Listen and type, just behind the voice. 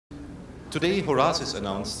Today, Horasis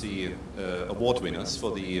announced the award winners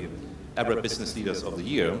for the Arab Business Leaders of the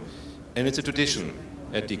Year, and it's a tradition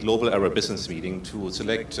at the Global Arab Business Meeting to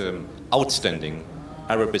select outstanding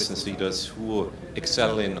Arab business leaders who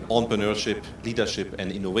excel in entrepreneurship, leadership,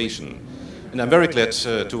 and innovation. And I'm very glad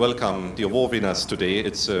to welcome the award winners today.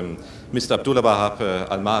 It's Mr. Abdullah Wahab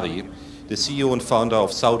Al-Mari, the CEO and founder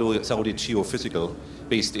of Saudi Geophysical,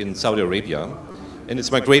 based in Saudi Arabia. And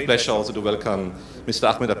it's my great pleasure also to welcome Mr.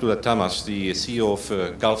 Ahmed Abdullah Tamash, the CEO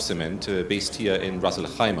of Gulf Cement, based here in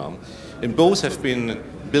Al-Khaimah. And both have been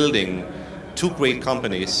building two great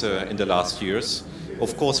companies in the last years,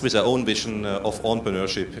 of course with their own vision of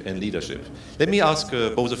entrepreneurship and leadership. Let me ask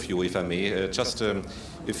both of you, if I may, just a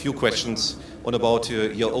few questions on about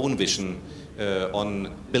your own vision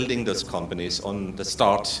on building those companies, on the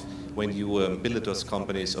start when you built those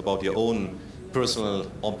companies, about your own personal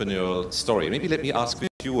entrepreneurial story. Maybe let me ask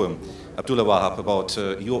you, Abdullah Wahab, about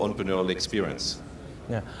your entrepreneurial experience.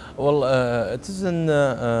 Yeah, well, it is an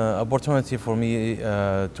opportunity for me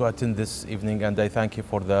to attend this evening, and I thank you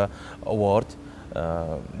for the award.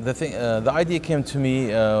 The idea came to me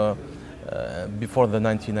before the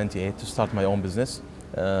 1998 to start my own business,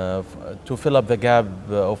 to fill up the gap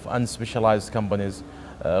of unspecialized companies,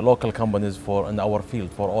 local companies in our field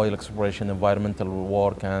for oil exploration, environmental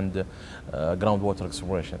work, and groundwater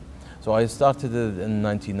exploration. So I started it in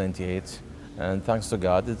 1998, and thanks to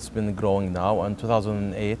God, it's been growing now. In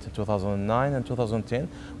 2008, 2009, and 2010,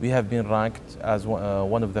 we have been ranked as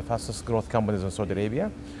one of the fastest growth companies in Saudi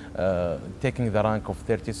Arabia, taking the rank of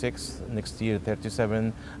 36, next year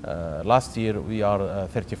 37, last year we are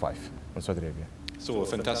 35 in Saudi Arabia. So a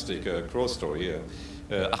fantastic growth story here.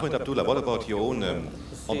 Ahmed Abdullah, what about your own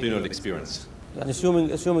entrepreneurial experience? Assuming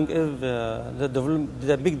if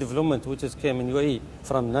the big development which has came in UAE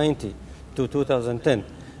from 90 to 2010,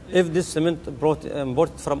 if this cement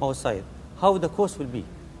imported from outside, how the cost will be?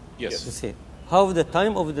 Yes. You see, how the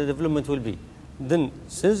time of the development will be. Then,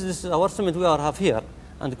 since this is our cement we have here,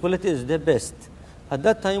 and the quality is the best, at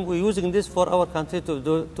that time we're using this for our country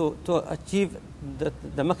to achieve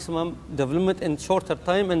the maximum development in shorter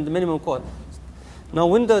time and the minimum cost. Now,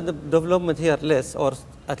 when the development here less or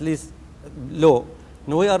at least low,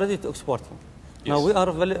 now we are ready to exporting. Yes. Now we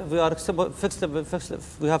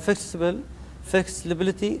have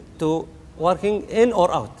flexibility to working in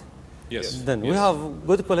or out. Yes. Then we have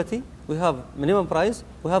good quality, we have minimum price,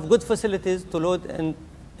 we have good facilities to load in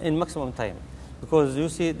maximum time. Because you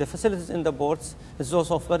see the facilities in the ports is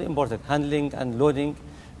also very important, handling and loading.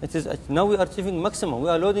 It is now we are achieving maximum. We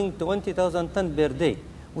are loading 20,000 tons per day,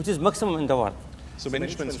 which is maximum in the world. So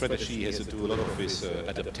management strategy has to do a lot of this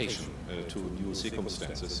adaptation to new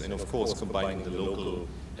circumstances, and of course combining the local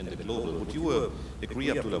and the global. Would you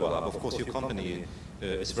agree, Abdullah Wahab? Of course your company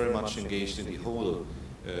is very much engaged in the whole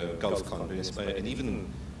Gulf countries, and even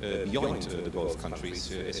beyond the Gulf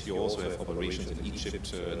countries, as you also have operations in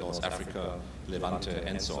Egypt, North Africa, Levante,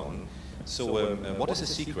 and so on. So what is the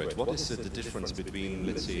secret? What is the difference between,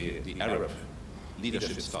 let's say, the Arab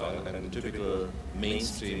leadership style and the typical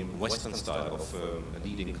mainstream Western style of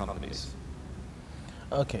leading companies?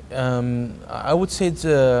 Okay, I would say it's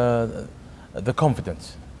the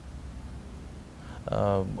confidence.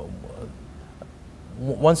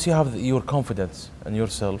 Once you have your confidence in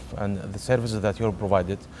yourself and the services that you're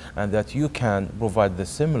provided, and that you can provide the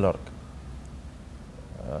similar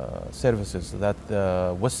services that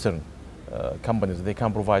Western companies, they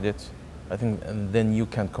can provide it, I think, and then you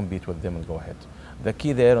can compete with them and go ahead. The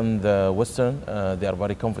key there in the Western, they are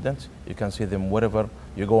very confident. You can see them wherever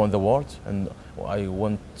you go in the world. And I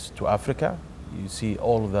went to Africa, you see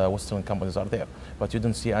all the Western companies are there, but you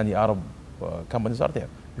don't see any Arab companies are there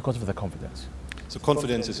because of the confidence. So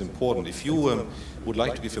confidence is important. If you would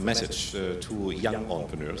like to give a message to young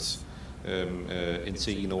entrepreneurs and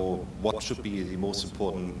say, you know, what should be the most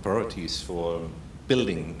important priorities for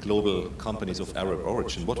building global companies of Arab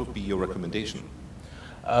origin, what would be your recommendation?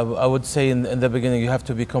 I would say in the beginning you have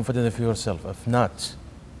to be confident of yourself. If not,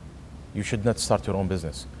 you should not start your own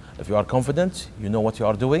business. If you are confident, you know what you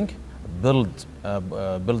are doing, build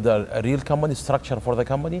a real company, structure for the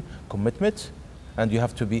company, commitment, and you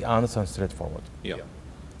have to be honest and straightforward. Yeah.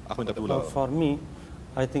 Ahmed Abdullah. For me,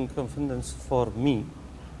 I think confidence for me,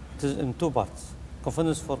 it is in two parts.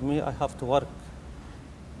 Confidence for me, I have to work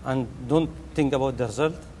and don't think about the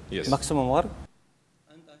result, yes. Maximum work.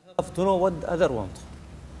 And I have to know what the other want,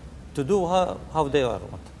 to do how they want.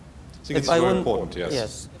 I think it's very important, yes.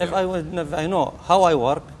 Yes. Yeah. If I know how I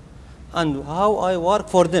work and how I work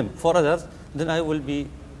for them, for others, then I will be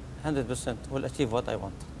 100% will achieve what I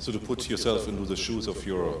want. So to put yourself into the shoes of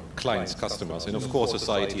your clients, customers, and of course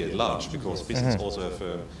society at large, because business also have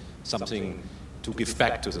something to give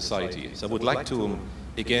back to society. So I would like to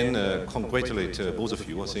again congratulate both of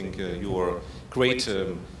you. I think you are great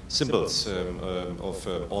symbols of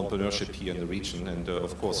entrepreneurship here in the region, and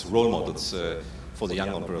of course role models for the young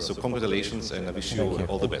entrepreneurs. So congratulations, and I wish you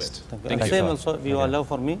all the best. Thank you. Same also, if you allow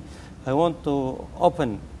for me, I want to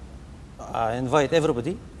invite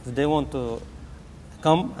everybody, if they want to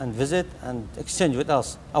come and visit and exchange with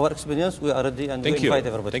us our experience, we are ready, and we invite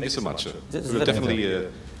everybody. Thank you so much. We will definitely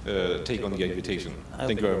take on the invitation.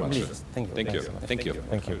 Thank you very much. Please. Thank you. Thank you. Thank you.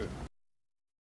 Thank you.